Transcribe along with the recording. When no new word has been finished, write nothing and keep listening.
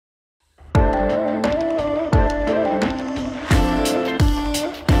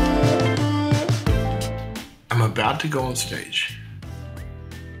about to go on stage,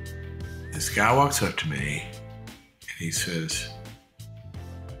 this guy walks up to me and he says,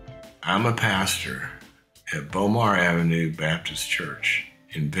 I'm a pastor at Beaumar Avenue Baptist Church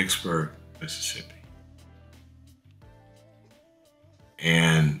in Vicksburg, Mississippi.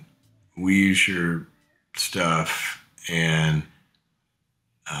 And we use your stuff, and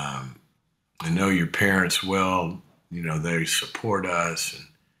I know your parents well, you know, they support us.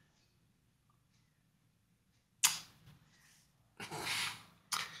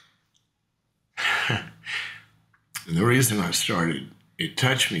 And the reason it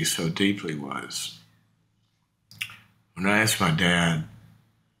touched me so deeply was when I asked my dad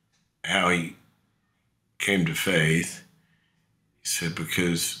how he came to faith, he said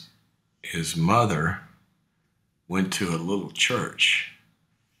because his mother went to a little church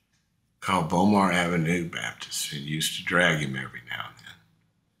called Beaumar Avenue Baptist and used to drag him every now and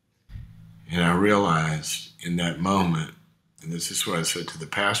then. And I realized in that moment, and this is what I said to the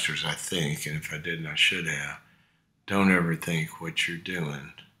pastors, I think, and if I didn't, I should have, don't ever think what you're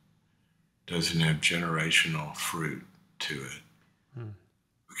doing doesn't have generational fruit to it.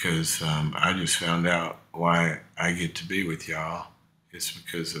 Because I just found out why I get to be with y'all. It's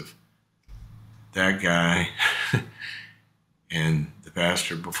because of that guy and the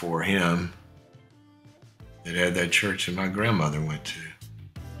pastor before him that had that church that my grandmother went to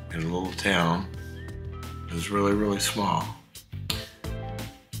in a little town. It was really, really small.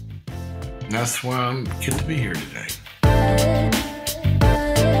 And that's why I'm get to be here today.